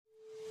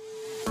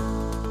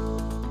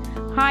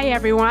Hi,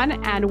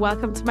 everyone, and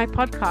welcome to my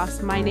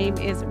podcast. My name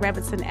is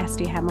Rebbetzin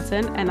Via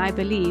Hamilton, and I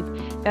believe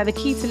that the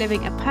key to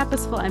living a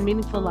purposeful and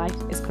meaningful life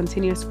is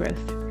continuous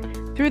growth.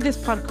 Through this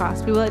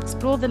podcast, we will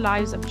explore the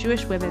lives of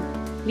Jewish women,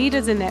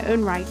 leaders in their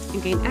own right,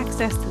 and gain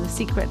access to the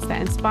secrets that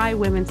inspire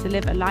women to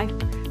live a life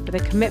with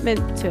a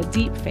commitment to a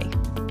deep faith.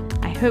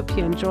 I hope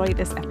you enjoy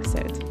this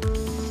episode.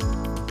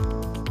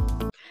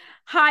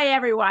 Hi,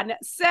 everyone.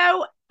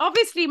 So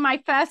obviously,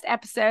 my first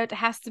episode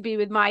has to be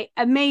with my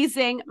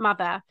amazing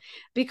mother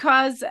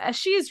because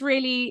she is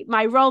really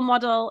my role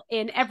model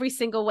in every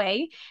single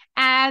way.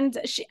 And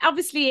she,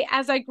 obviously,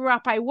 as I grew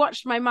up, I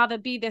watched my mother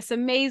be this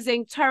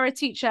amazing Torah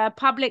teacher,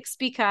 public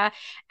speaker,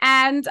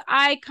 and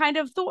I kind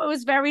of thought it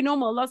was very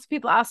normal. Lots of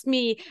people ask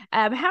me,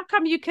 how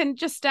come you can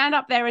just stand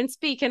up there and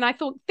speak? And I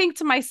think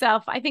to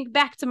myself, I think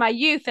back to my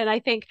youth, and I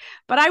think,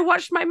 but I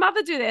watched my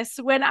mother do this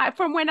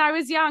from when I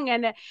was young,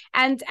 and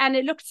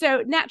it looked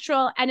so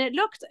natural, and it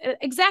looked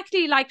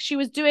exactly like she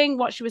was doing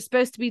what she was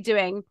supposed to be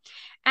doing.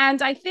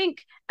 And I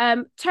think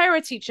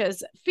Torah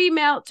teachers,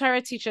 female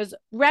Torah teachers,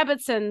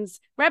 Rebbetzins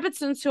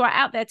who are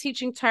out there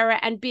teaching Torah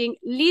and being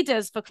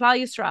leaders for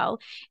Klal Yisrael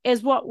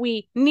is what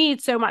we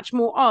need so much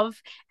more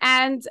of.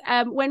 And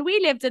when we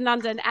lived in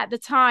London at the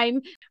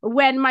time,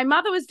 when my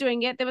mother was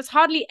doing it, there was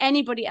hardly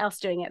anybody else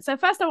doing it. So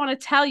first I want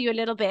to tell you a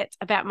little bit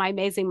about my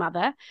amazing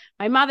mother.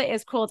 My mother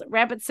is called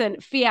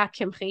Rebbetzin Via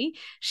Kimche.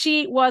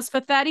 She was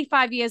for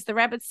 35 years the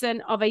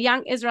Rebbetzin of a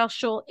young Israel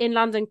shul in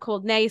London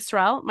called Nei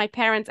Yisrael. My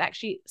parents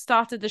actually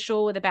started the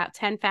shul with about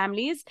 10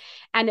 families,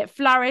 and it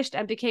flourished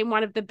and became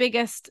one of the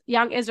biggest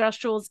young Israel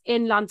shuls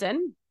in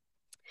London.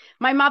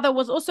 My mother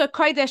was also a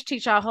Kodesh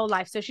teacher her whole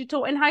life. So she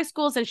taught in high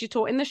schools and she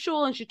taught in the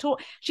shul, and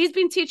she's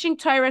been teaching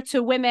Torah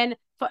to women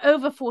for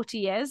over 40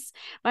 years.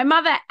 My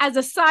mother, as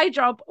a side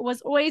job,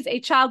 was always a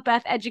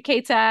childbirth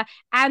educator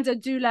and a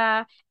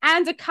doula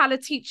and a color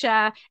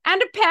teacher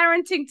and a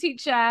parenting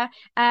teacher.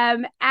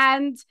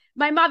 And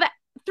my mother,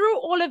 through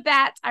all of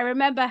that, I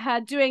remember her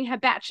doing her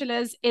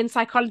bachelor's in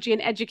psychology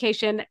and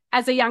education.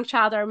 As a young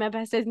child, I remember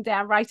her sitting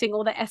down, writing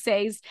all the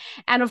essays.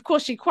 And of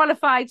course, she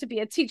qualified to be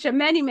a teacher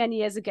many, many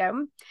years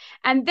ago.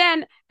 And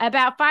then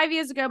about 5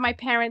 years ago, my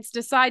parents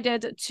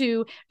decided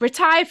to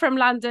retire from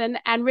London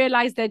and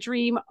realize their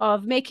dream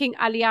of making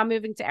Aliyah,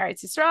 moving to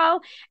Eretz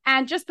Yisrael.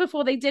 And just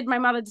before they did, my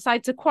mother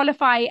decided to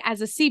qualify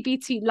as a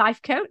CBT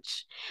life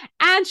coach.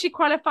 And she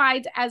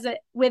qualified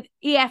with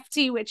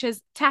EFT, which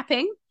is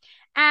tapping.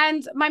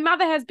 And my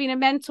mother has been a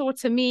mentor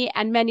to me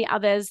and many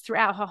others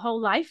throughout her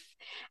whole life.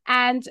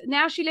 And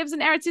now she lives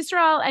in Eretz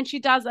Yisrael, and she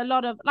does a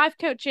lot of life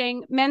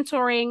coaching,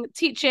 mentoring,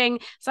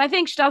 teaching. So I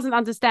think she doesn't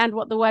understand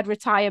what the word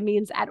retire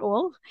means at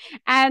all.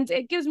 And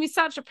it gives me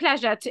such a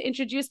pleasure to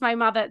introduce my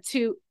mother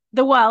to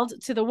the world,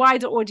 to the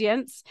wider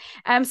audience,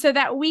 so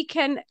that we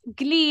can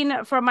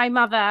glean from my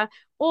mother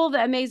all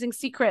the amazing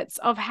secrets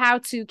of how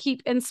to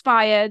keep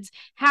inspired,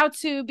 how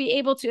to be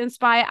able to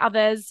inspire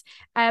others,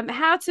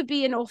 how to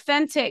be an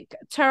authentic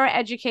Torah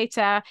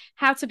educator,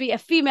 how to be a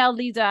female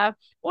leader.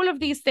 All of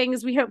these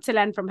things we hope to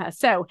learn from her.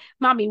 So,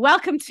 Mami,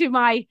 welcome to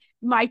my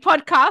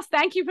podcast.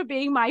 Thank you for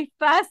being my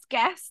first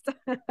guest.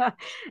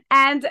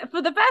 And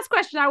for the first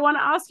question, I want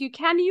to ask you,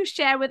 can you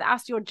share with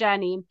us your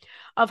journey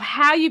of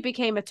how you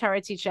became a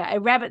Torah teacher, a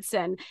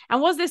Rebbetzin? And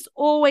was this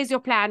always your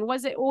plan?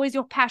 Was it always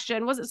your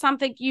passion? Was it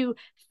something you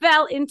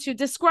fell into?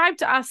 Describe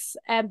to us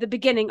the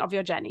beginning of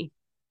your journey.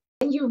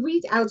 When you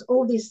read out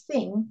all this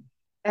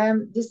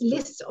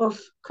list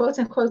of quote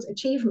unquote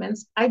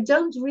achievements, I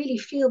don't really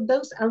feel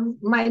those are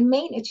my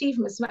main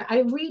achievements.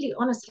 I really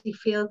honestly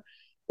feel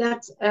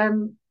that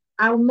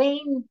our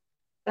main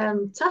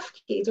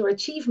tafkid or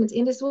achievement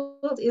in this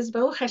world is,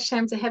 Baruch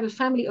Hashem, to have a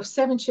family of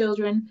 7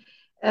 children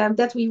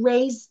that we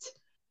raised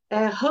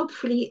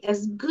hopefully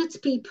as good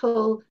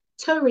people,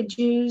 Torah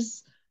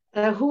Jews,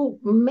 who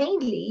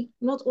mainly,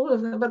 not all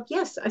of them, but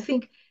yes, I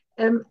think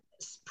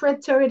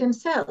spread Torah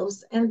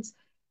themselves. And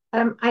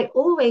I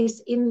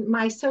always, in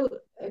my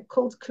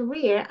so-called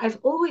career, I've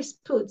always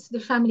put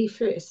the family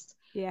first.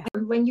 Yeah.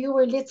 And when you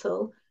were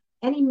little,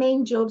 any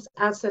main jobs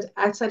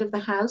outside of the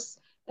house,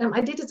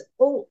 I did it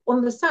all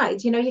on the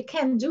side. You know, you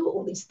can do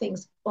all these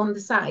things on the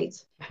side.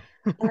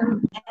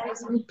 And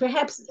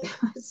perhaps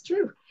it's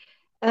true.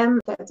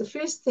 That the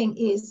first thing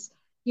is,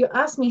 you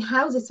asked me,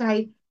 how did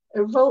I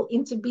roll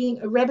into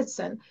being a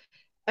Rebbetzin?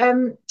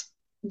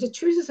 The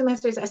truth of the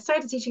matter is, I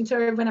started teaching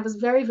Torah when I was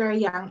very, very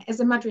young as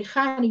a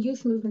madricha in a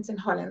youth movement in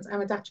Holland.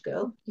 I'm a Dutch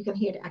girl. You can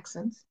hear the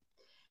accent.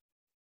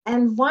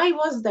 And why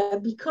was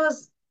that?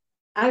 Because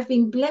I've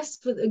been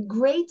blessed with a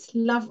great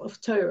love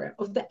of Torah,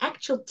 of the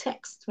actual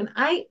text. When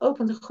I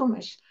open the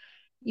Chumash,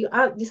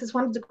 this is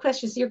one of the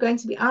questions you're going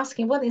to be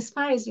asking, what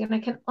inspires you? And I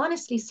can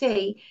honestly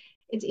say,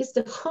 it is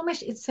the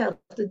Chumash itself,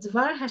 the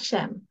Dvar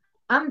Hashem,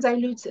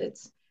 undiluted,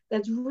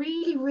 that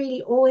really,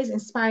 really always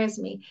inspires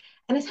me.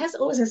 And it has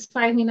always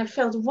inspired me. And I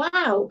felt,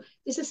 wow,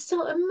 this is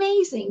so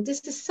amazing.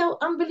 This is so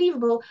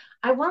unbelievable.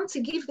 I want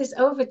to give this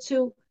over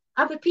to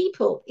other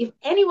people, if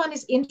anyone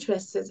is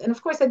interested. And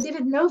of course, I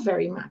didn't know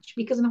very much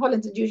because in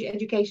Holland, the Jewish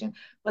education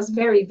was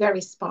very,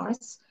 very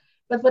sparse.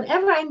 But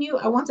whatever I knew,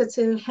 I wanted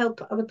to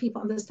help other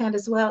people understand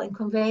as well and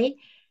convey.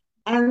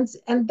 And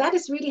that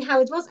is really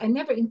how it was. I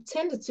never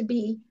intended to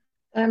be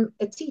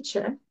a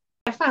teacher.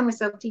 I found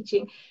myself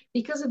teaching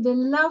because of the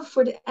love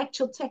for the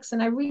actual text,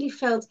 and I really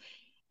felt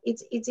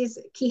it is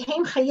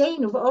kihem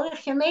chayenu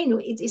v'orech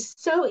yameinu. It is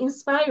so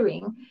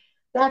inspiring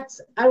that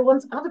I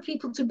want other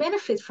people to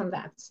benefit from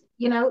that.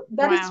 You know,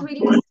 that is Wow. really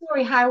the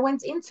story how I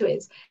went into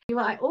it. You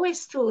know, I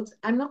always thought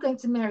I'm not going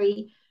to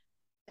marry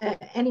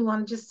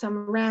anyone, just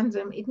some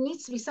random. It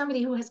needs to be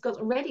somebody who has got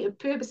already a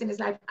purpose in his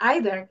life,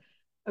 either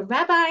a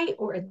rabbi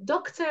or a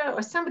doctor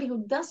or somebody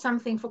who does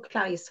something for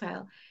Klal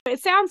Yisrael.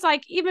 It sounds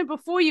like even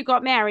before you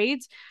got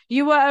married,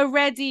 you were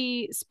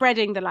already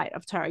spreading the light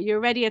of Torah. You're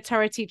already a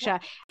Torah teacher.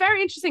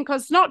 Very interesting,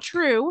 because it's not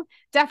true,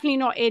 definitely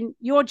not in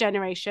your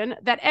generation,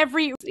 that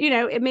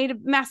it made a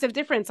massive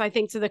difference, I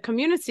think, to the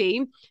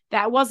community.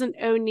 That wasn't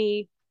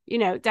only,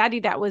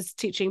 Daddy that was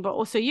teaching, but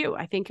also you.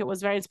 I think it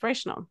was very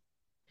inspirational.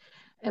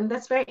 And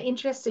that's very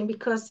interesting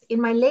because in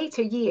my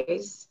later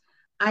years,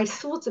 I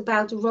thought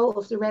about the role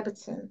of the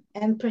Rebbetzin,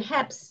 and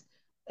perhaps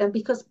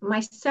because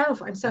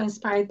myself, I'm so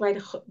inspired by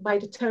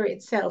the Torah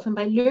itself and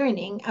by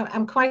learning.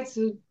 I'm quite,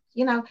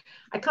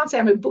 I can't say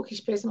I'm a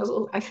bookish person.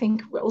 I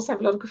think we also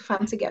have a lot of good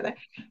fun together,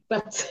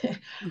 but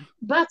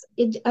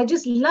I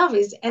just love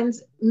it. And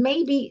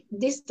maybe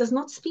this does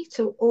not speak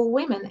to all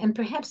women, and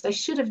perhaps I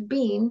should have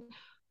been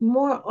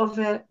more of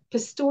a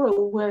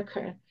pastoral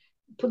worker,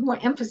 put more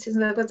emphasis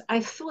on that. But I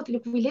thought,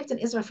 look, we lived in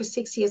Israel for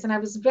 6 years, and I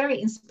was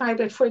very inspired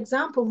by, for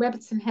example,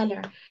 Rebbetzin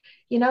Heller.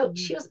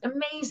 She was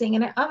amazing,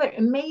 and other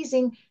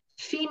amazing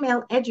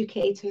female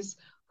educators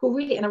who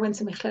really, and I went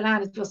to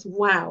Mechleran, it was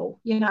wow.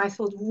 I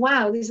thought,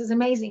 wow, this is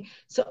amazing.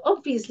 So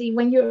obviously,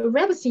 when you're a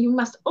Rebbetzin, you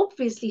must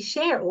obviously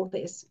share all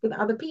this with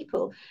other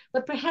people.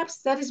 But perhaps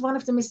that is one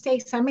of the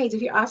mistakes I made.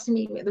 If you're asking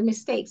me the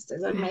mistakes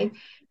that I made,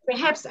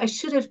 perhaps I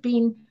should have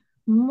been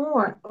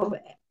more of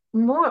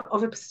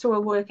a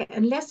pastoral worker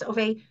and less of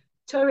a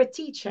Torah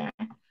teacher.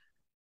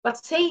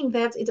 But saying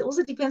that, it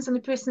also depends on the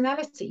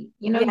personality.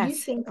 You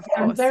Yes, think of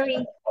I'm course.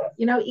 very,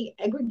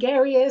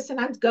 gregarious and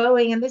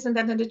outgoing and this and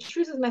that. And the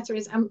truth of the matter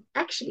is, I'm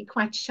actually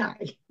quite shy.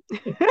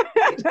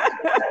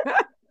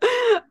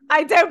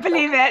 I don't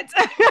believe it.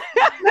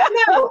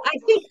 No, I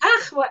think,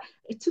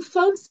 to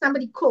phone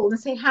somebody cold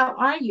and say, how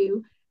are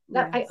you?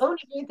 That Yes. I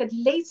only learned that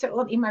later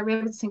on in my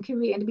Rebbetzin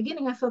career. In the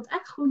beginning, I thought,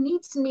 who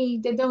needs me?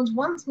 They don't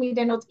want me.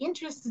 They're not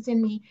interested in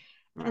me.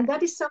 Right. And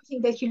that is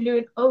something that you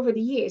learn over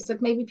the years,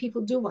 that maybe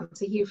people do want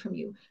to hear from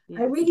you. Yes.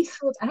 I really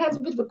thought I had a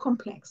bit of a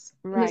complex,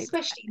 and Right.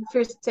 especially in the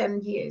first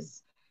 10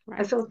 years. I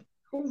Right. thought,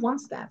 who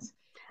wants that?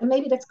 And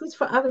maybe that's good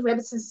for other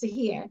Rebbetzins to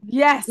hear.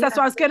 Yes, that's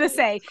what I was going to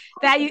say.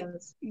 That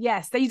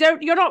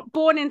you're not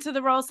born into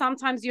the role.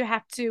 Sometimes you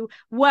have to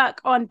work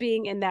on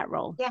being in that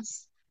role.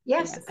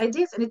 Yes, I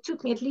did. And it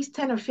took me at least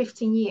 10 or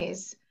 15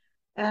 years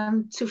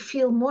to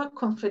feel more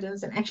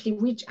confidence and actually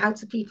reach out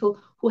to people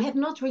who had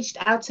not reached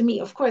out to me.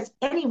 Of course,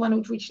 anyone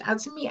who'd reached out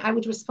to me, I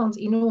would respond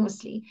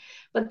enormously.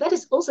 But that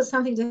is also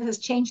something that has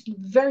changed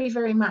very,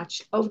 very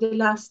much over the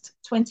last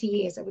 20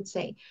 years, I would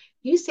say.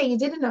 You say you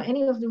didn't know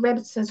any of the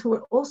Rebbetzins who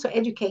were also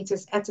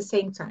educators at the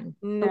same time.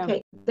 No.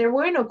 Okay, there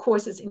were no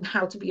courses in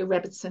how to be a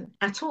Rebbetzin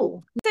at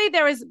all. Say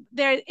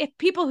if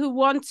people who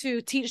want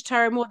to teach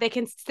Torah more, they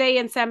can stay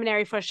in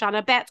seminary for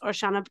Shana Bet or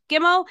Shana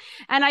Gimel.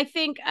 And I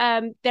think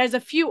there's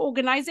a few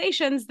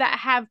organizations that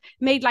have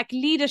made like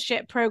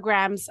leadership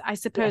programs, I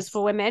suppose,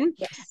 for women.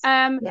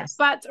 Yes.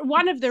 But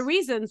one of the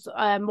reasons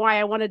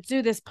why I want to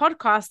do this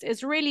podcast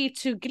is really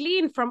to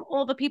glean from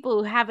all the people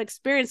who have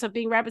experience of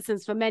being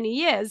Rebbetzins for many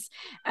years.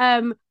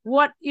 How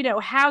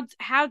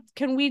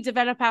can we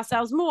develop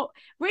ourselves more?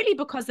 Really,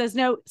 because there's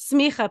no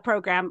smicha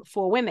program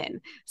for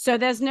women. So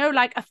there's no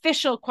like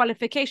official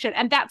qualification.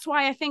 And that's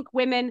why I think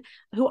women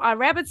who are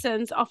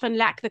Rebbetzins often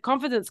lack the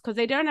confidence, because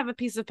they don't have a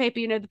piece of paper.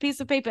 The piece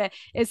of paper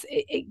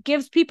it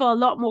gives people a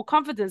lot more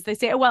confidence. They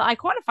say, oh, well, I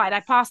qualified,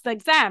 I passed the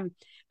exam,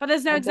 but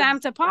there's no exam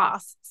to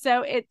pass.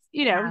 So it's,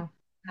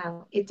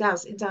 No, it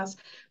does.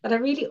 But I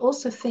really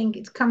also think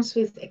it comes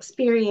with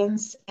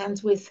experience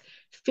and with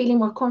feeling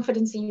more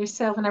confidence in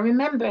yourself. And I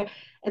remember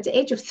at the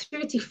age of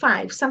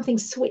 35, something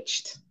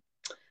switched.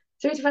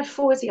 35,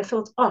 40, I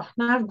thought,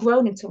 now I've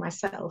grown into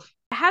myself.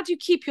 How do you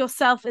keep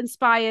yourself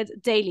inspired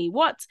daily?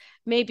 What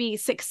maybe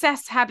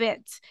success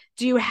habit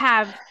do you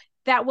have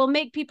that will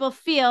make people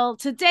feel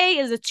today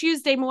is a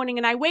Tuesday morning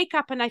and I wake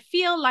up and I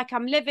feel like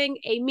I'm living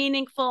a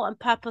meaningful and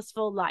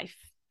purposeful life?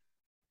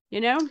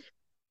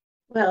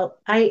 Well,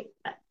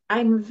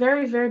 I'm a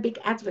very, very big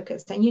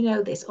advocate, and you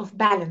know this, of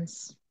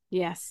balance.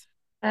 Yes.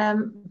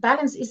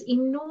 Balance is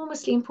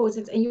enormously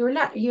important, and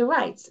you're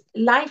right.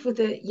 Life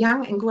with a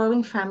young and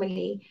growing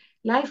family,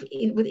 life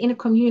within a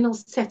communal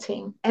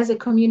setting as a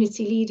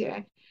community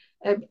leader,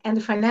 and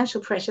the financial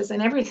pressures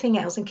and everything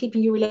else, and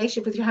keeping your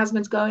relationship with your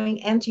husband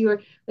going, and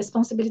your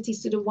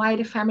responsibilities to the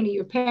wider family,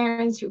 your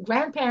parents, your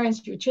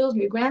grandparents, your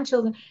children, your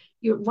grandchildren,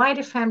 your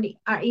wider family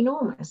are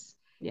enormous.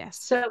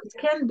 Yes. So it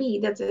can be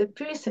that the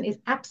person is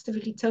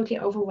absolutely totally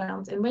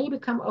overwhelmed. And when you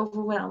become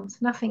overwhelmed,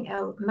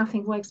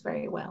 nothing works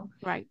very well.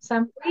 Right. So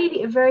I'm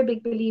really a very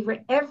big believer.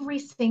 Every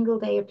single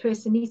day, a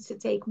person needs to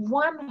take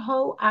 1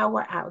 whole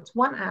hour out,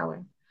 1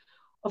 hour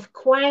of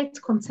quiet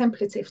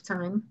contemplative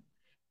time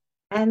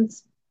and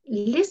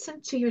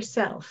listen to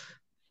yourself.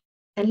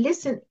 And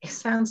listen, it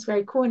sounds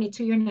very corny,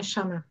 to your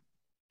neshama.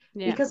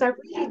 Yeah. Because I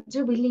really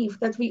do believe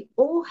that we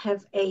all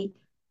have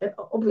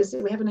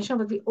obviously we have a neshama,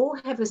 but we all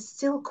have a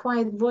still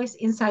quiet voice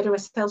inside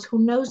ourselves who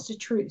knows the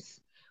truth,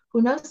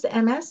 who knows the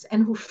MS,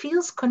 and who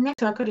feels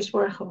connected to HaKadosh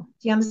Baruch Hu.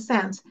 Do you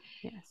understand?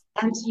 Yes.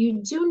 And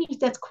you do need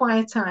that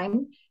quiet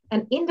time.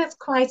 And in that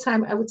quiet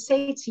time, I would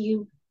say to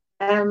you,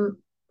 um,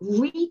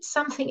 read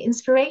something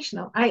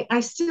inspirational.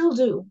 I still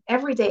do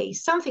every day,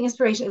 something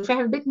inspirational. If I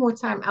have a bit more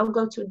time, I'll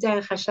go to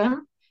Derech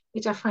Hashem,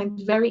 which I find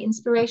very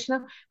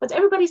inspirational. But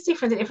everybody's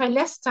different. And if I have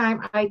less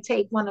time, I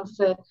take one of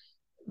the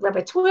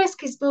Rabbi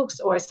Twersky's books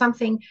or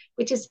something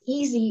which is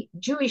easy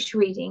Jewish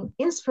reading,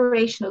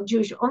 inspirational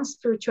Jewish on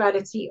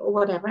spirituality or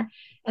whatever.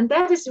 And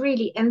that is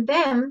really, and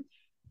then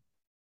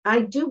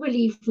I do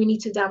believe we need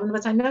to daven,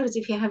 but I know that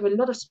if you have a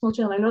lot of small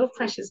children, a lot of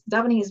pressures,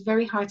 davening is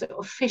very hard.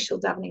 Official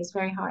davening is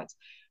very hard.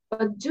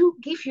 But do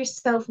give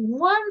yourself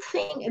one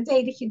thing a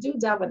day that you do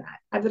daven,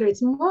 whether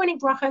it's morning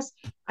brachas,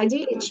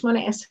 ideally it's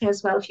Shemona Esrei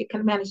as well, if you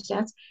can manage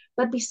that.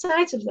 But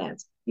besides of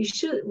that,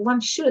 one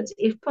should,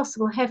 if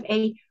possible, have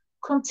a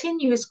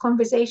continuous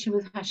conversation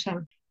with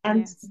Hashem.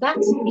 And Yes. that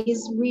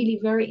is really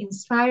very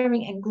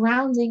inspiring and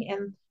grounding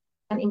and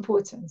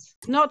important.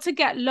 Not to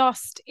get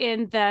lost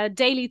in the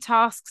daily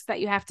tasks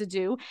that you have to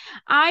do.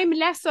 I'm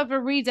less of a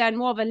reader and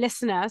more of a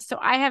listener. So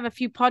I have a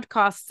few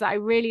podcasts that I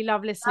really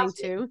love listening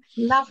to.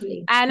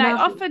 Lovely. And I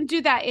Lovely. often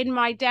do that in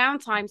my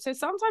downtime. So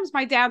sometimes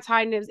my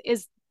downtime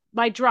is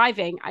my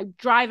driving. I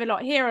drive a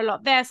lot here, a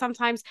lot there.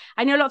 Sometimes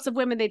I know lots of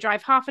women, they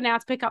drive half an hour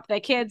to pick up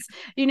their kids,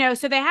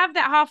 so they have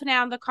that half an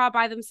hour in the car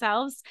by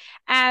themselves.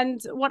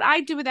 And what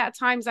I do with that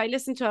time is I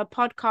listen to a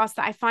podcast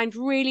that I find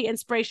really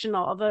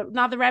inspirational of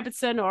another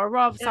Rebbetzin or a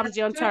Rav,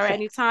 somebody on Torah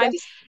anytime.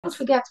 Don't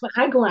forget, when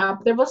I grew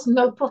up, there was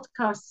no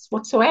podcasts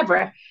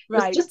whatsoever. It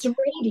was just a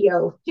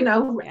radio,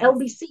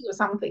 LBC or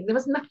something. There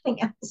was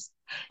nothing else.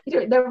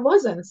 There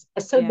wasn't.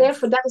 So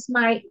therefore, that is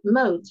my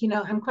mode.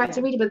 I'm quite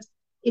a reader, but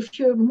if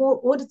you're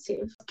more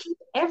auditive, keep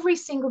every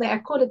single day. I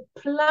call it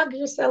plug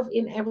yourself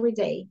in every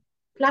day.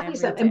 Plug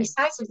yourself. And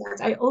besides that,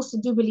 I also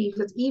do believe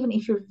that even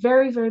if you're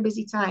very, very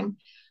busy time,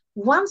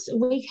 once a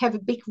week, have a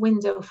big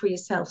window for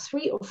yourself,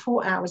 3 or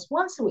 4 hours,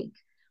 once a week,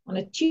 on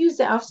a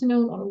Tuesday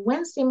afternoon, on a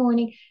Wednesday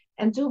morning,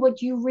 and do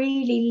what you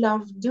really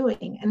love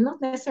doing, and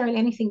not necessarily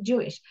anything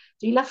Jewish.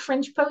 Do you love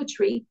French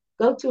poetry?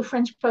 Go to a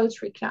French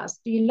poetry class.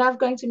 Do you love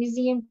going to a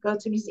museum? Go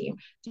to a museum.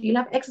 Do you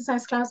love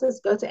exercise classes?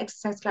 Go to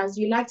exercise classes.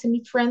 Do you like to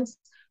meet friends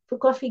for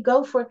coffee?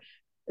 Go for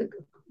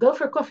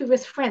coffee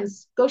with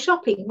friends. Go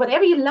shopping.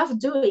 Whatever you love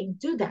doing,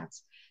 do that.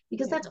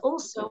 Because that's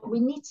also, we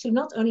need to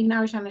not only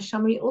nourish our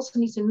neshama, we also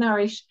need to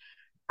nourish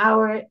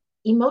our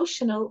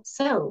emotional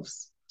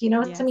selves. Do you know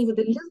what I mean? With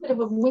a little bit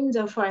of a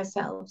window for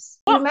ourselves.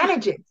 You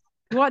manage it.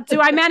 What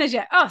do I manage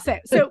it? Oh,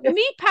 so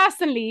me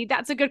personally,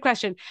 that's a good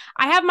question.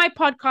 I have my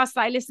podcast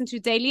that I listen to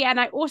daily, and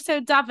I also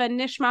daven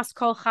Nishmas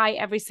Kol Chai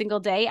every single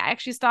day. I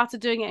actually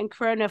started doing it in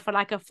Corona for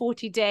like a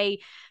 40-day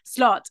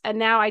slot, and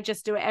now I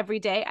just do it every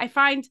day. I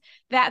find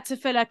that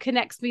tefillah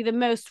connects me the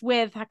most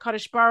with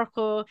HaKadosh Baruch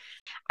Hu.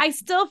 I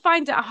still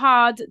find it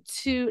hard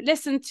to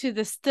listen to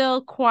the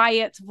still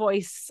quiet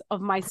voice of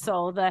my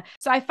soul.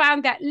 So I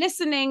found that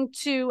listening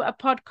to a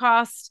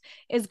podcast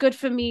is good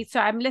for me.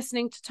 So I'm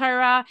listening to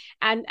Torah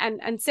and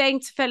saying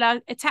tefillah,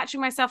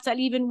 attaching myself to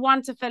even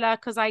one tefillah,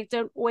 because I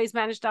don't always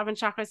manage daven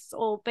chakras. It's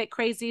all a bit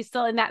crazy,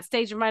 still in that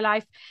stage of my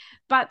life.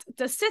 But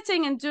the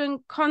sitting and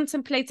doing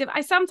contemplative,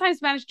 I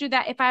sometimes manage to do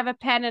that if I have a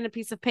pen and a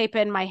piece of paper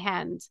in my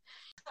hand.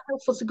 It's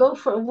helpful to go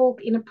for a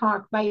walk in a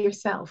park by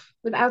yourself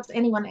without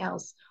anyone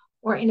else,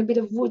 or in a bit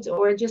of woods,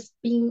 or just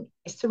being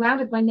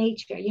surrounded by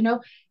nature.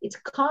 It's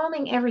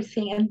calming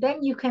everything, and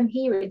then you can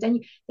hear it. Then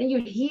you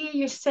hear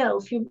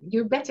yourself,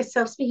 your better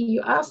self speaking.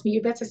 You ask me,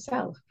 your better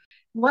self.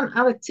 One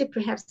other tip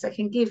perhaps I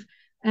can give,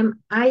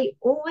 I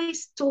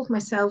always told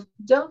myself,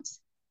 don't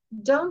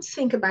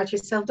think about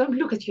yourself, don't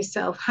look at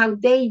yourself how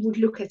they would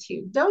look at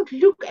you. Don't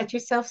look at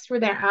yourself through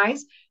their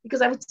eyes,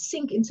 because I would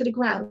sink into the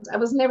ground. I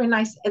was never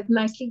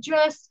nicely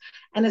dressed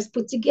and as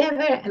put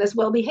together and as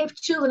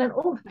well-behaved children and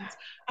all that.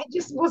 I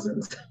just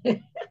wasn't.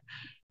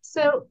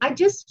 So I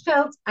just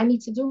felt I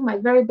need to do my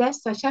very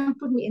best. Hashem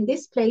put me in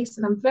this place,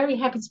 and I'm very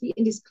happy to be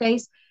in this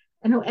place.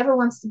 And whoever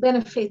wants to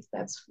benefit,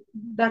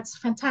 that's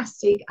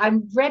fantastic.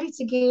 I'm ready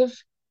to give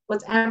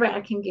whatever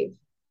I can give.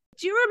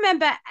 Do you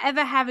remember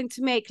ever having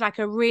to make like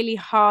a really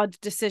hard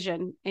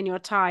decision in your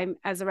time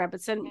as a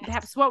Rebbetzin? Yes.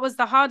 Perhaps what was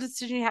the hardest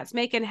decision you had to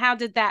make, and how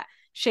did that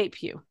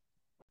shape you?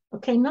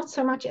 Okay, not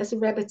so much as a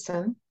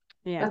Rebbetzin,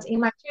 but in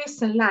my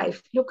personal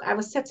life. Look, I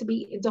was set to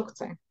be a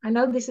doctor. I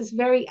know this is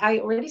I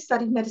already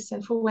studied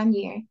medicine for 1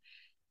 year,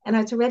 and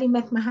I'd already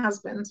met my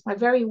husband, my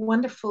very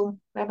wonderful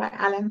Rabbi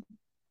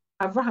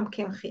Avraham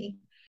Kimche.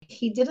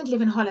 He didn't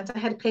live in Holland. I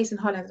had a place in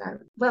Holland.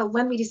 Well,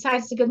 when we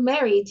decided to get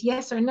married,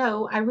 yes or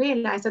no, I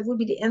realized that would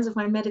be the end of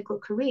my medical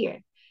career.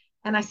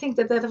 And I think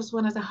that that was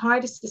one of the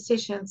hardest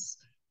decisions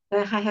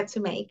I had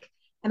to make.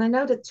 And I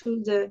know that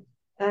through the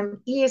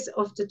ears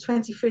of the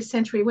 21st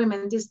century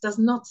women, this does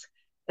not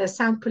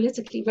sound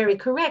politically very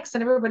correct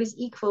and everybody's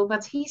equal.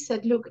 But he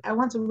said, look, I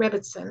want a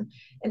Rebbetzin.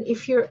 And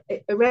if you're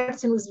a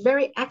Rebbetzin who's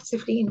very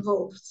actively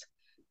involved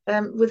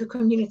with the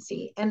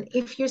community. And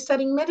if you're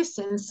studying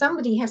medicine,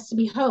 somebody has to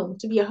be home,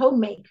 to be a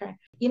homemaker.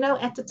 You know,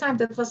 at the time,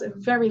 that was a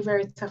very,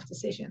 very tough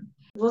decision.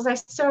 Was I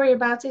sorry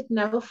about it?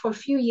 No, for a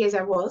few years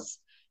I was.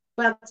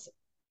 But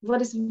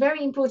what is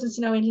very important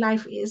to know in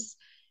life is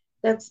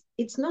that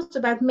it's not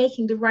about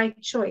making the right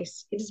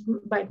choice. It is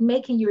about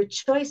making your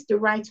choice the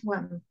right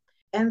one.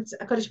 And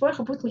HaKadosh Baruch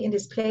Hu put me in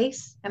this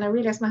place, and I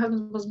realized my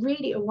husband was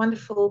really a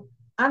wonderful,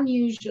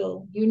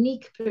 unusual,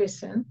 unique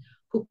person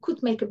who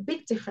could make a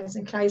big difference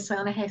in Klal Yisrael,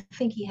 and I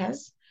think he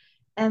has.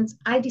 And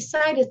I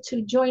decided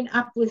to join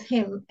up with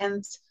him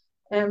and,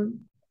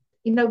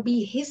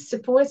 be his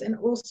support and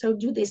also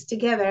do this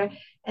together.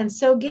 And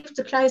so give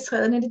to Klal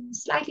Yisrael in a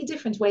slightly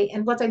different way.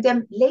 And what I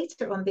then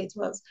later on did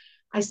was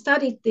I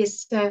studied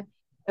this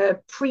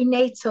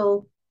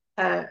prenatal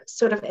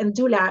sort of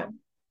endula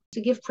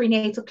to give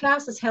prenatal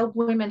classes, help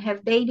women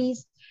have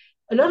babies.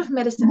 A lot of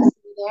medicine is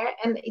there,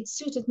 and it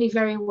suited me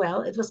very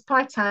well. It was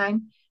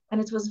part-time,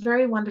 and it was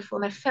very wonderful.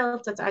 And I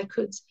felt that I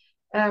could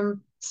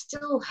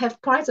still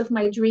have part of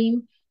my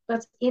dream,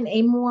 but in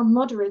a more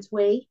moderate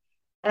way,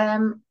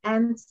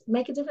 and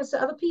make a difference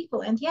to other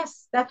people. And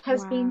yes, that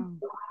has been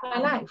my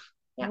life.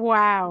 Yeah.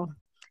 Wow.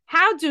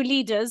 How do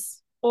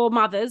leaders or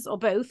mothers or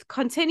both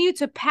continue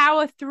to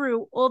power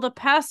through all the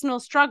personal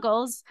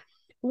struggles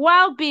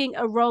while being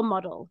a role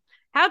model?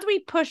 How do we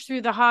push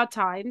through the hard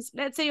times?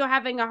 Let's say you're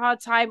having a hard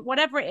time,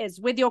 whatever it is,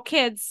 with your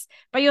kids,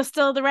 but you're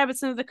still the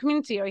Rebbetzin of the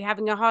community, or you're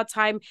having a hard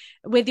time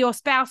with your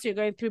spouse, you're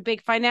going through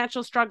big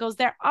financial struggles.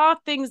 There are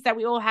things that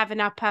we all have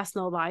in our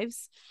personal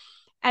lives.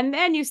 And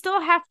then you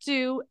still have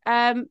to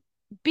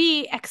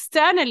be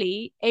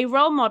externally a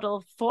role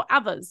model for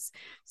others.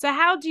 So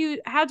how do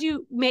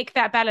you make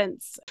that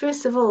balance?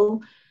 First of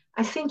all,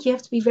 I think you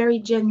have to be a very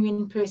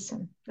genuine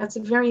person. That's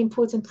a very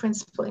important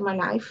principle in my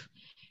life.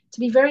 To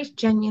be very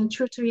genuine,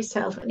 true to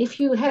yourself. And if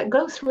you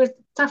go through a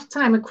tough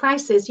time, a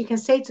crisis, you can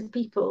say to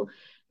people,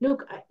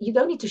 look, you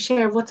don't need to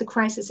share what the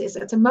crisis is.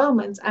 At the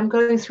moment, I'm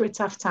going through a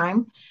tough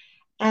time.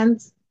 And,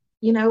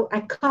 I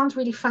can't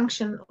really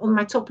function on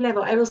my top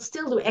level. I will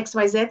still do X,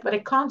 Y, Z, but I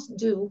can't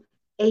do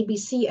A, B,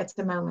 C at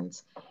the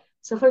moment.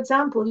 So, for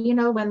example,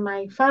 when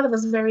my father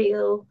was very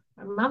ill,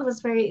 my mother was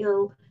very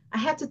ill, I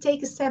had to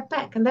take a step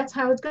back. And that's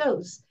how it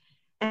goes.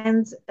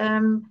 And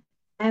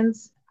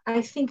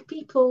I think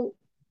people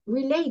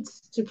relate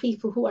to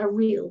people who are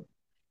real,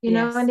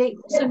 know, and they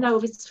also know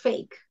if it's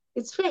fake.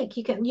 It's fake.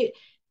 You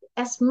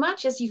as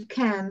much as you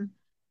can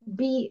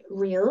be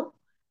real.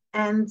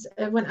 And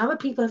when other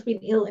people have been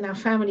ill in our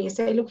family, I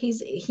say, look, he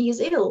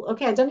is ill.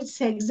 Okay, I don't need to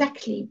say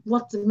exactly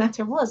what the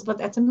matter was, but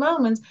at the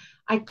moment,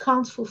 I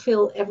can't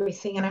fulfill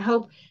everything. And I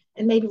hope,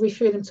 and maybe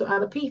refer them to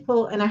other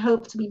people, and I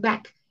hope to be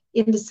back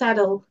in the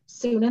saddle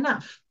soon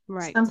enough.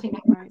 Right. Something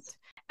like that.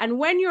 And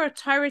when you're a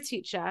Torah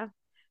teacher,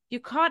 you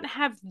can't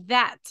have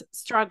that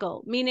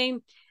struggle,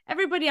 meaning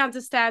everybody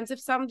understands if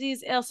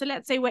somebody's ill. So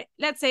let's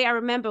say I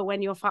remember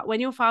when your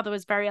father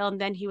was very ill and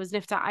then he was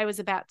nifta. I was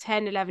about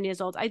 10, 11 years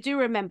old. I do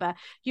remember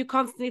you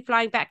constantly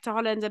flying back to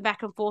Holland and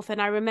back and forth.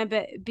 And I remember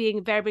it being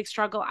a very big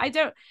struggle. I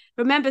don't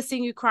remember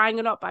seeing you crying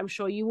a lot, but I'm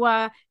sure you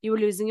were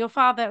losing your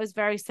father. It was a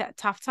very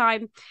tough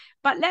time.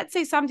 But let's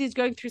say somebody's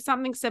going through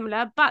something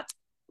similar, but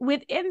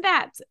within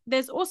that,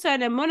 there's also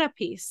an emunah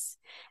piece.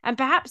 And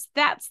perhaps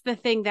that's the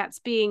thing that's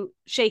being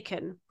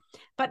shaken.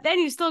 But then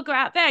you still go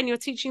out there and you're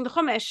teaching the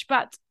Chumash.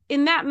 But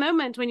in that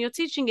moment when you're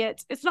teaching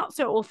it, it's not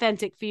so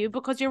authentic for you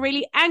because you're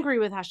really angry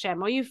with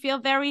Hashem, or you feel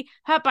very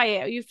hurt by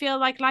it, or you feel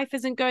like life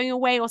isn't going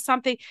away or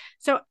something.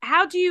 So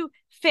how do you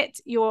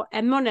fit your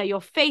emunah, your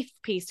faith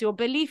piece, your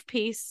belief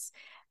piece?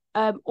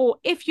 Or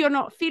if you're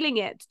not feeling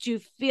it, do you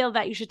feel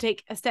that you should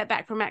take a step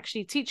back from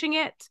actually teaching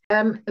it?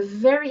 A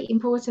very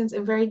important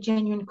and very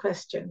genuine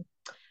question.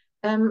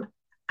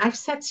 I've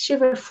said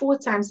shiva 4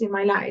 times in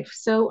my life,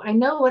 so I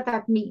know what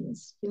that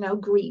means,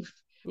 grief.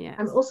 Yes.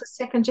 I'm also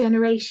second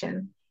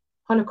generation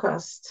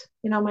Holocaust.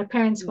 My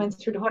parents went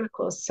through the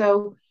Holocaust,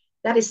 so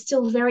that is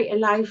still very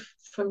alive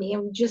for me.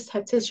 And we just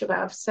had Tisha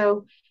B'Av.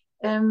 So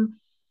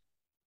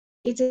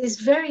it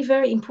is very,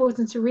 very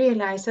important to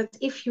realize that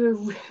if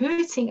you're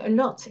hurting a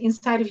lot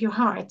inside of your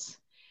heart,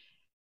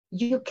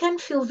 you can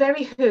feel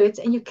very hurt,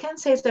 and you can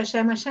say to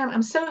Hashem,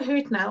 I'm so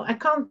hurt now. I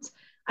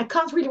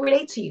can't really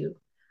relate to you.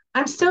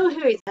 I'm so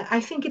hurt.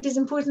 I think it is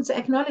important to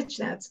acknowledge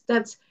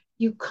that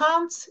you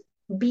can't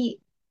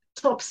be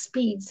top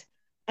speed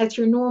at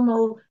your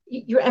normal,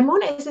 your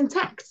emunah is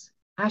intact.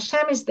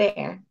 Hashem is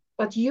there,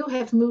 but you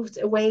have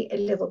moved away a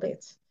little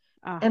bit.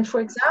 And for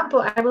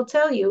example, I will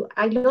tell you,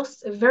 I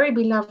lost a very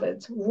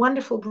beloved,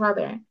 wonderful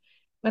brother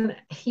when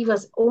he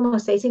was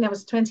almost 18. I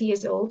was 20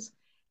 years old.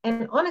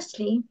 And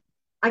honestly,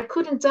 I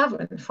couldn't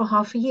daven for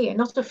half a year,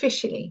 not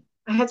officially.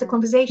 I had a Right.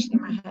 conversation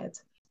in my head.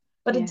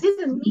 But it Yes.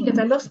 didn't mean that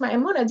I lost my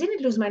emunah. I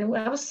didn't lose my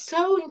emunah. I was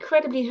so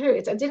incredibly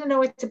hurt. I didn't know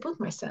where to put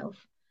myself.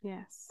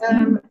 Yes.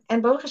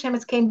 And Baruch Hashem,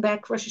 it came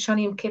back. Rosh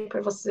Hashanah Yom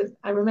Kippur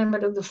I remember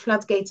that the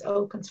floodgates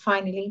opened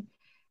finally.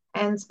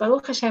 And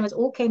Baruch Hashem, it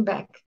all came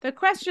back. The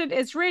question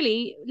is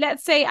really,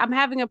 let's say I'm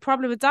having a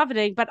problem with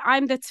davening, but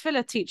I'm the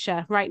tefillah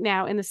teacher right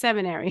now in the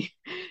seminary.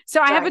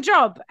 So I have a Right.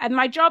 job, and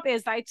my job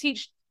is that I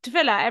teach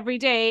tefillah every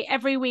day,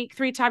 every week,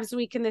 3 times a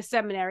week in this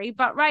seminary.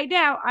 But right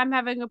now I'm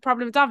having a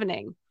problem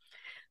davening.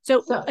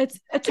 So So it's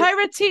a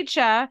Torah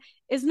teacher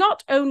is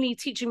not only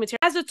teaching material.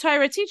 As a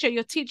Torah teacher,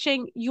 you're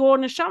teaching your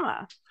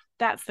neshama.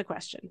 That's the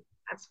question.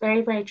 that's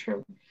very, very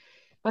true.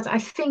 But I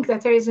think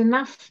that there is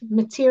enough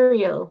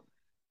material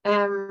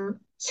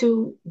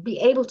to be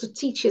able to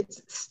teach it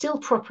still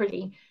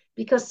properly.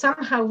 Because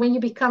somehow when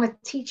you become a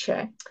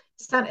teacher,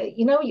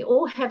 you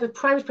all have a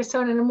private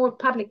persona and a more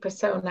public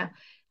persona.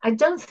 I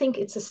don't think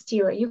it's a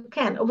steer. You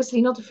can,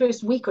 obviously not the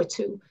first week or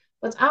two,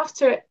 but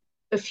after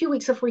a few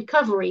weeks of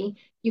recovery,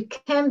 you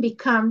can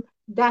become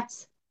that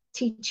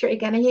teacher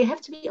again. And you have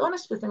to be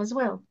honest with them as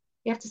well.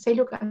 You have to say,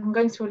 look, I'm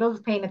going through a lot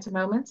of pain at the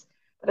moment,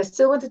 but I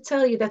still want to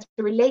tell you that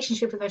the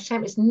relationship with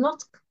Hashem is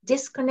not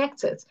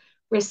disconnected.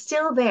 We're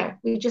still there.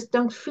 We just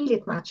don't feel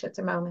it much at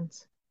the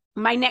moment.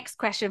 My next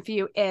question for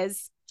you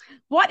is,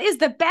 what is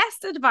the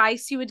best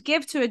advice you would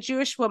give to a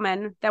Jewish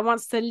woman that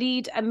wants to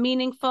lead a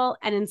meaningful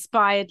and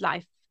inspired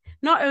life?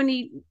 Not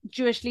only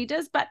Jewish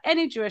leaders, but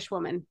any Jewish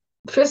woman.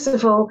 First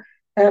of all,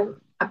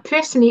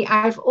 personally,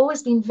 I've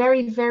always been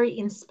very, very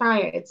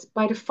inspired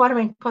by the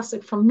following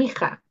pasuk from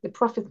Micha, the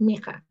prophet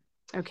Micha.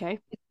 Okay.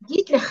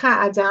 Git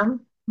lecha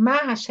Adam, ma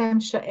Hashem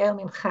shoel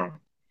mimcha,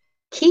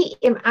 ki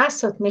im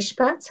asot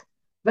mishpat,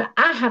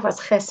 ve'ahavas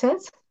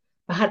chesed,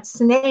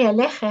 ve'hatznei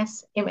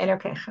leches im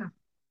elokecha.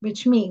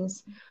 Which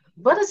means,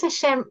 what does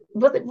Hashem,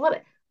 what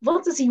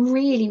does he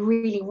really,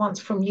 really want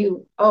from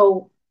you,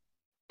 oh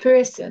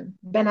person,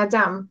 Ben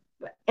Adam,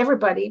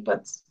 everybody,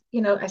 but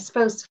I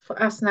suppose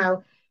for us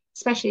now,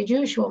 especially a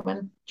Jewish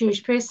woman,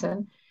 Jewish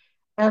person,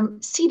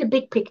 see the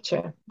big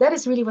picture. That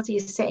is really what he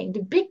is saying.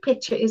 The big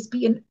picture is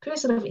be a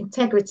person of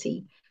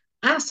integrity.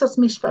 Asot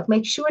mishpat,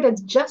 make sure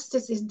that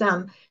justice is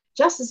done.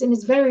 Justice in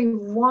its very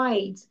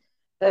wide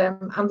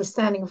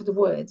understanding of the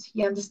word.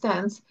 You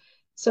understand?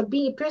 So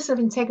be a person of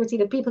integrity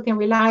that people can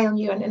rely on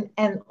you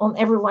and on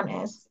everyone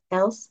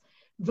else.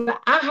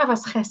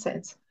 V'ahavas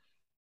chesed.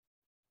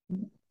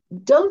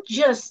 Don't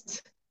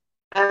just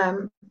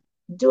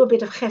do a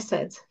bit of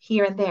chesed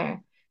here and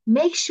there.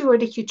 Make sure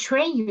that you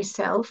train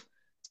yourself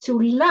to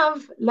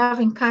love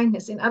loving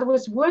kindness. In other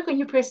words, work on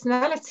your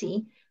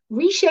personality,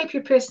 reshape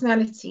your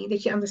personality,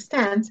 that you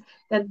understand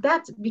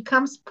that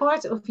becomes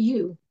part of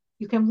you.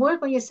 You can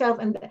work on yourself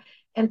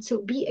and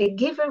to be a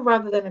giver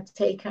rather than a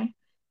taker,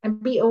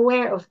 and be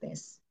aware of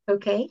this,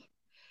 okay?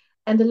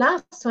 And the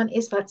last one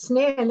is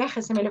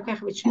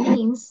which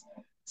means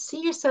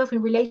see yourself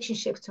in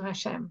relationship to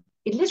Hashem.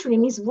 It literally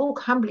means walk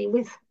humbly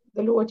with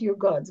the Lord your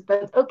God.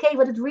 But okay,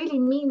 what it really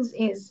means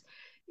is,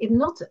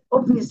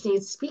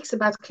 it speaks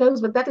about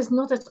clothes, but that is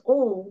not at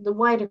all the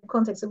wider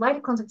context. The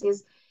wider context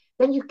is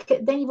then you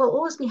will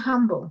always be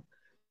humble,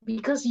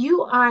 because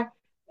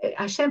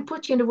Hashem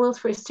put you in the world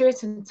for a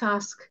certain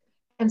task,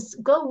 and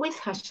go with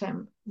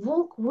Hashem,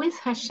 walk with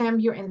Hashem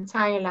your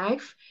entire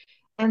life,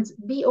 and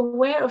be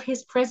aware of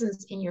his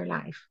presence in your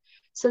life.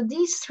 So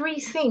these three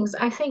things,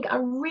 I think,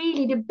 are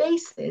really the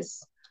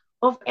basis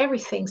of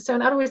everything. So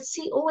in other words,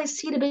 always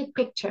see the big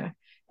picture,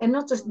 and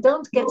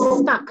don't get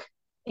stuck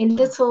in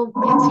little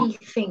petty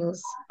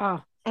things.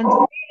 And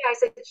realize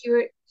that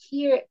you're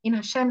here in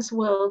Hashem's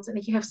world and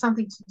that you have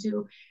something to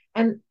do,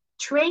 and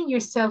train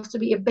yourself to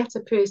be a better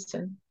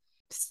person.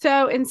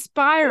 So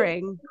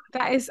inspiring.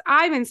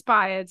 I'm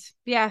inspired.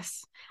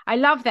 Yes. I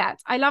love that.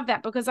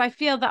 Because I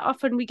feel that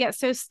often we get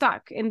so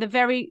stuck in the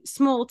very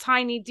small,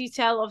 tiny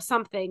detail of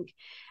something,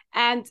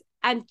 and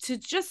to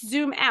just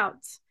zoom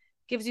out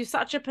gives you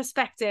such a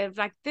perspective,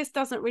 like this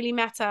doesn't really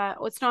matter,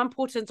 or it's not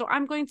important, or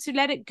I'm going to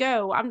let it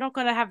go. I'm not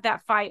going to have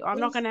that fight, or I'm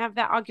not going to have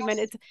that argument.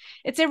 Yes.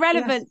 It's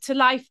irrelevant to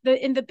life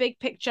in the big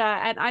picture.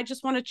 And I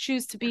just want to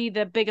choose to be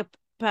the bigger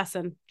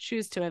person,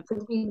 choose to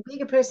be the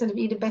bigger person, to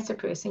be the better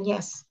person.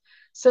 Yes.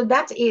 So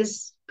that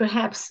is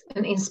perhaps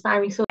an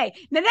inspiring thought. Okay.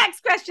 The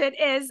next question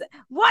is,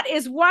 what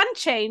is one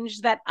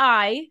change that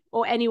I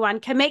or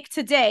anyone can make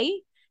today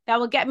that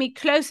will get me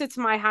closer to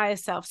my higher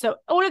self? So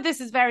all of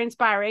this is very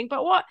inspiring,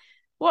 but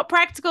what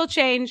practical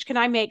change can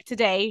I make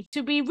today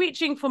to be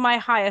reaching for my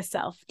higher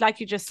self, like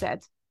you just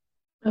said?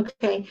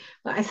 Okay.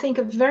 Well, I think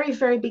a very,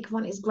 very big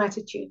one is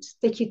gratitude,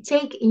 that you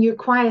take in your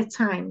quiet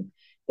time,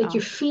 that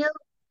you feel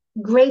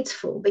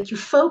grateful, that you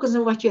focus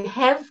on what you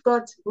have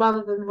got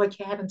rather than what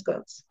you haven't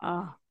got.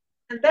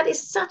 And that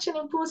is such an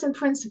important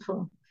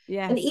principle.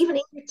 Yes. And even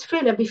in your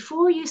thriller,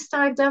 before you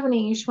start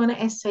davening your Shemona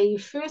Esrei, you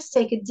first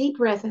take a deep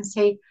breath and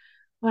say,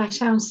 well,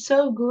 I'm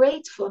so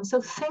grateful. I'm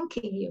so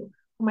thanking you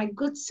for my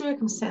good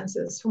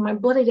circumstances, for my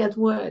body that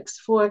works,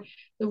 for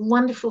the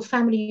wonderful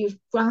family you've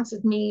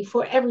granted me,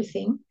 for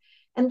everything.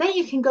 And then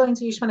you can go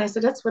into your Shemana. So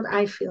that's what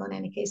I feel in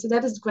any case. So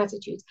that is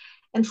gratitude.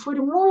 And for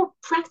the more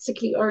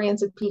practically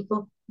oriented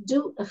people,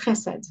 do a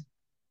chesed.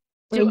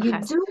 Do a When you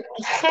chesed. do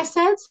a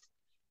chesed,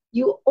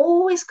 you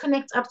always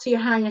connect up to your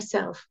higher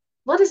self.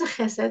 What is a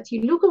chesed?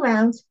 You look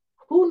around,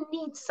 who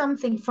needs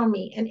something from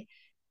me?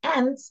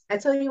 And I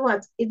tell you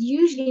what, it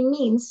usually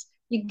means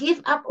you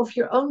give up of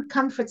your own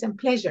comfort and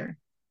pleasure,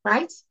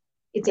 right?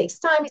 It takes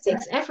time, it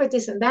takes effort,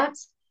 this and that.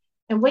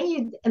 And when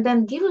you and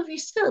then give of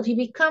yourself, you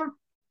become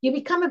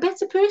a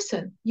better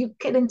person. You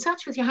get in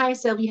touch with your higher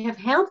self. You have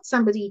helped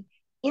somebody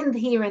in the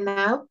here and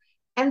now,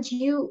 and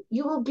you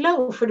will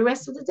glow for the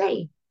rest of the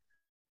day.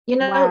 You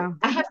know, Wow.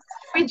 I have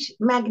a fridge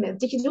magnet.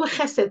 Did you do a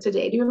chesed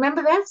today? Do you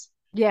remember that?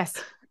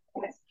 Yes.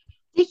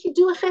 Did you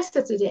do a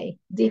chesed today?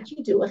 Did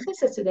you do a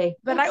chesed today?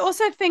 But I Yes.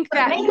 also think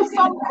that Make a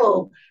phone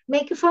call.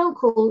 Make a phone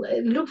call.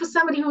 Look for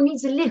somebody who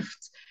needs a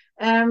lift.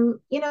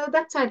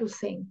 That type of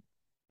thing.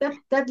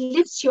 That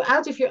lifts you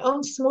out of your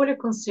own smaller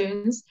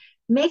concerns,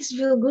 makes you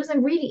feel good,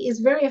 and really is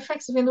very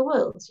effective in the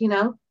world.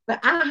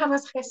 But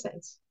ahavas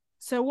chesed.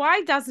 so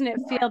why doesn't it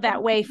feel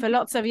that way for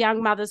lots of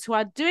young mothers who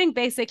are doing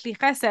basically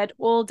chesed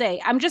all day?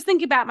 I'm just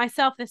thinking about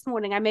myself this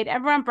morning. I made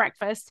everyone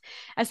breakfast.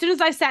 As soon as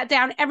I sat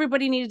down,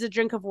 everybody needed a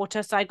drink of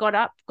water. So I got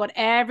up, got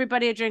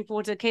everybody a drink of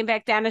water, came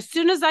back down. As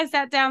soon as I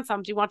sat down,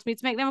 somebody wanted me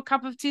to make them a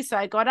cup of tea. So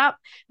I got up.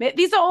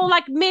 These are all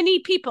like many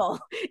people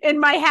in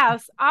my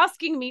house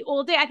asking me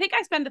all day. I think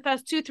I spend the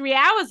first 2-3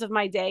 hours of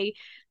my day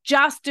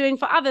just doing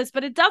for others,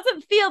 but it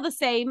doesn't feel the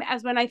same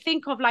as when I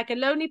think of like a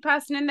lonely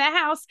person in their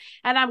house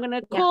and I'm going Yeah.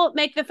 to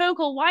make the phone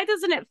call. Why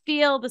doesn't it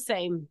feel the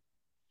same?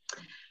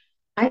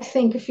 I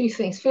think a few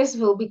things. First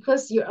of all,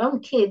 because your own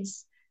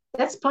kids,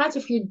 that's part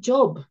of your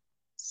job.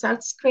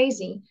 Sounds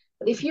crazy.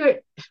 But if you're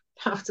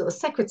after a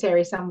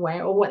secretary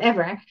somewhere or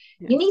whatever,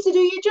 you need to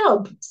do your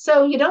job.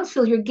 So you don't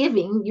feel you're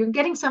giving, you're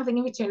getting something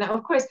in return. Now,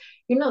 of course,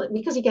 you're not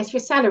because you get your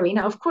salary.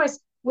 Now, of course,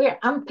 we're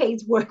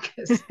unpaid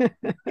workers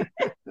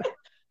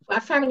for our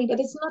family, but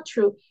it's not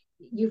true.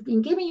 You've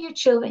been giving your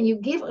children, you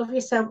give of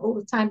yourself all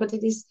the time, but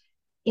it is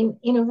in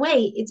a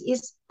way, it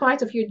is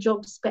part of your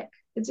job spec.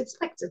 It's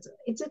expected.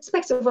 It's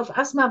expected of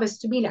us mothers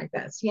to be like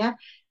that. Yeah.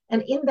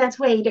 And in that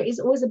way, there is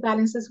always a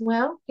balance as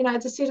well.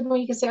 At a certain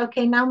point, you can say,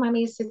 okay, now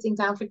mommy is sitting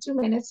down for 2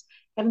 minutes,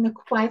 having a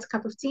quiet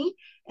cup of tea.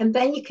 And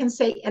then you can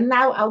say, and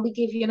now I'll be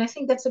giving you. And I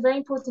think that's a very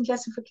important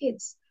lesson for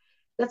kids.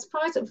 That's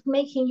part of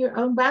making your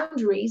own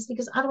boundaries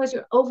because otherwise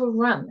you're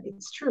overrun.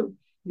 It's true.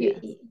 Yes.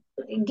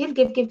 You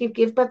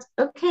give. But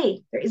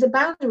okay, there is a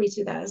boundary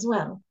to that as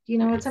well. Do you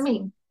know what I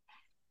mean?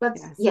 But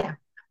Yes.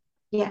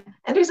 yeah.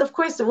 And there's of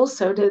course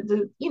also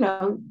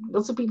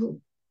lots of people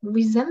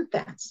resent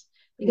that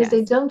because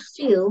they don't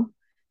feel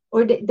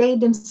or they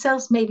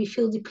themselves maybe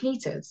feel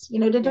depleted.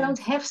 They don't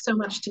have so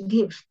much to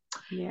give.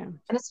 Yeah.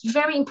 And it's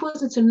very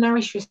important to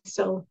nourish your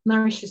soul,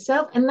 nourish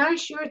yourself, and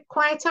nourish your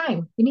quiet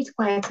time. You need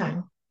quiet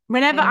time.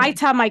 Whenever I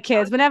tell my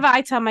kids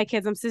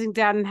I'm sitting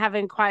down and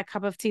having a quiet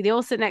cup of tea, they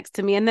all sit next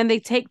to me and then they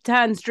take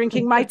turns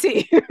drinking my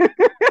tea.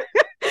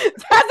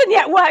 It hasn't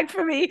yet worked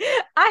for me.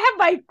 I have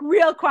my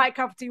real quiet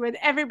cup of tea when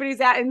everybody's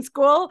out in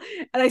school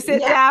and I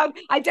sit down.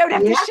 I don't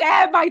have to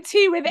share my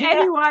tea with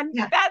anyone.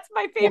 That's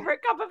my favorite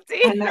cup of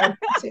tea. I know.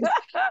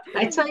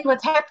 I tell you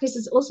what happens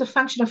is also a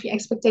function of your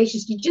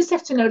expectations. You just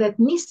have to know that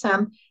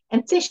Nisan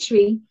and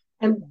Tishri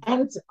and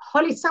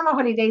summer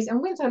holidays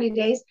and winter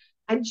holidays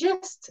are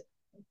just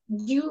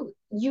you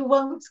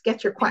won't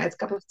get your quiet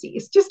cup of tea.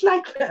 It's just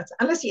like that,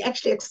 unless you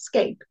actually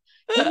escape.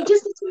 And you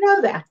just need to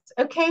know that,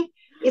 okay?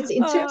 It's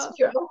in terms of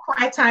your own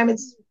quiet time.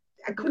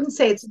 I couldn't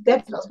say it's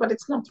dead loss, but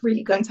it's not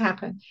really going to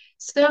happen.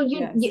 So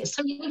you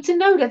need to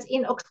know that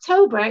in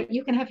October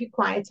you can have your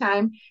quiet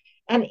time,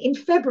 and in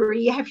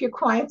February you have your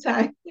quiet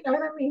time. You know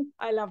what I mean?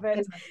 I love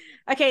it.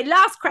 Okay,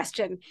 last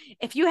question.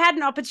 If you had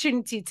an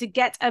opportunity to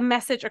get a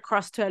message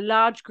across to a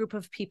large group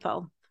of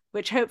people,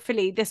 which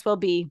hopefully this will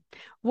be,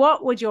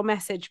 what would your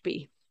message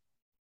be?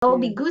 Oh,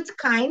 be good,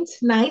 kind,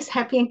 nice,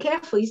 happy, and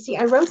careful. You see,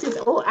 I wrote it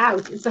all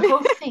out. It's a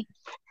whole thing.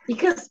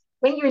 Because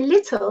when you're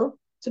little,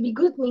 to be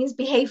good means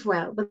behave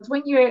well. But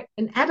when you're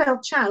an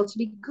adult child, to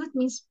be good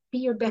means be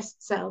your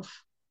best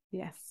self.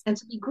 Yes. And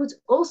to be good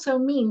also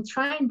means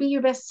try and be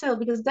your best self,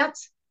 because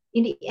that's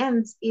in the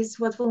end is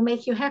what will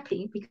make you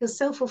happy, because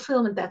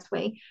self-fulfillment that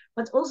way.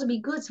 But also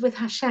be good with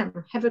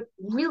Hashem, have a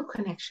real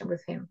connection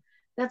with him.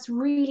 That's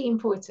really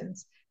important.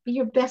 Be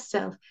your best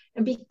self.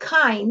 And be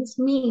kind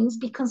means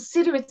be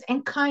considerate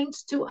and kind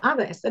to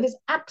others. That is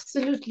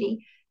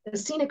absolutely a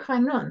sine qua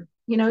non.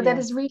 That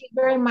is really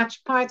very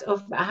much part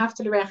of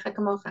Ahavta L'Reacha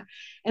Kamocha.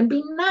 And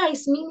be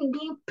nice, meaning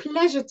being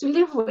pleasure to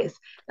live with.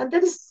 And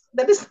that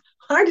is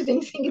harder than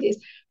you think it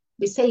is.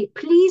 We say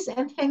please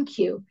and thank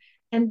you.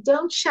 And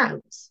don't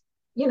shout,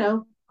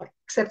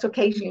 except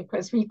occasionally, of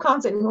course, when you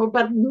can't anymore.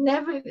 But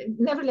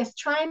nevertheless,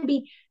 try and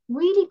be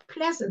really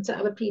pleasant to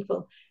other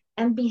people.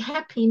 And be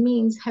happy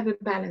means have a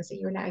balance in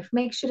your life.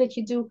 Make sure that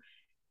you do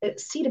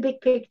see the big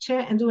picture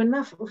and do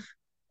enough of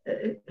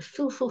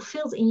feel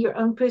fulfilled in your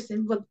own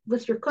person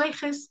with your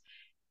koiches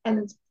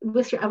and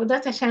with your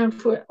avodat Hashem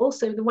for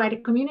also the wider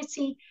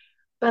community.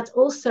 but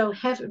also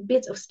have a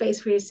bit of space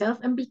for yourself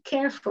and be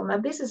careful. Now,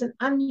 this is an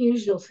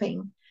unusual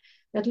thing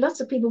that lots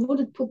of people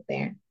wouldn't put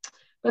there.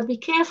 But be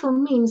careful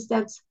means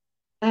that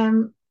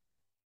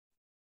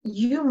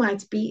you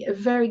might be a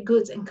very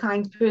good and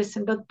kind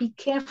person, but be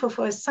careful,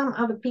 for some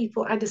other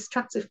people are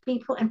destructive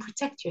people, and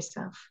protect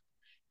yourself.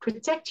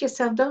 Protect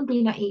yourself. Don't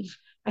be naive.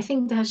 I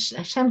think that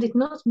Hashem did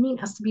not mean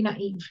us to be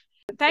naive.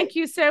 Thank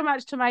you so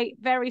much to my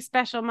very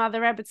special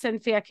mother,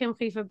 Rebbetzin Via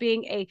Kimche, for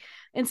being an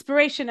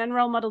inspiration and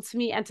role model to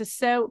me and to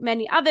so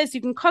many others.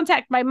 You can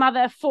contact my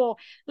mother for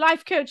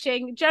life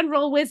coaching,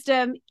 general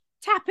wisdom,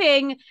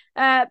 tapping,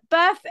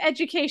 birth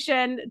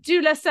education,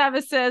 doula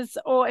services,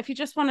 or if you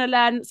just want to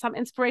learn some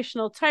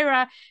inspirational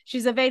Torah,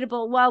 she's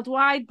available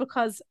worldwide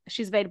because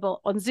she's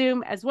available on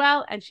Zoom as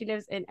well, and she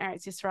lives in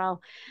Eretz Yisrael.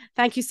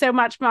 Thank you so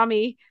much,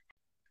 Mommy.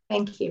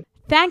 Thank you.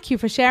 Thank you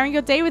for sharing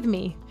your day with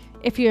me.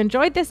 If you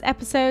enjoyed this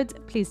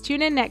episode, please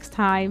tune in next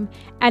time.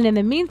 And in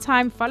the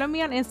meantime, follow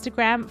me on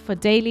Instagram for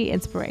daily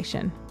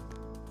inspiration.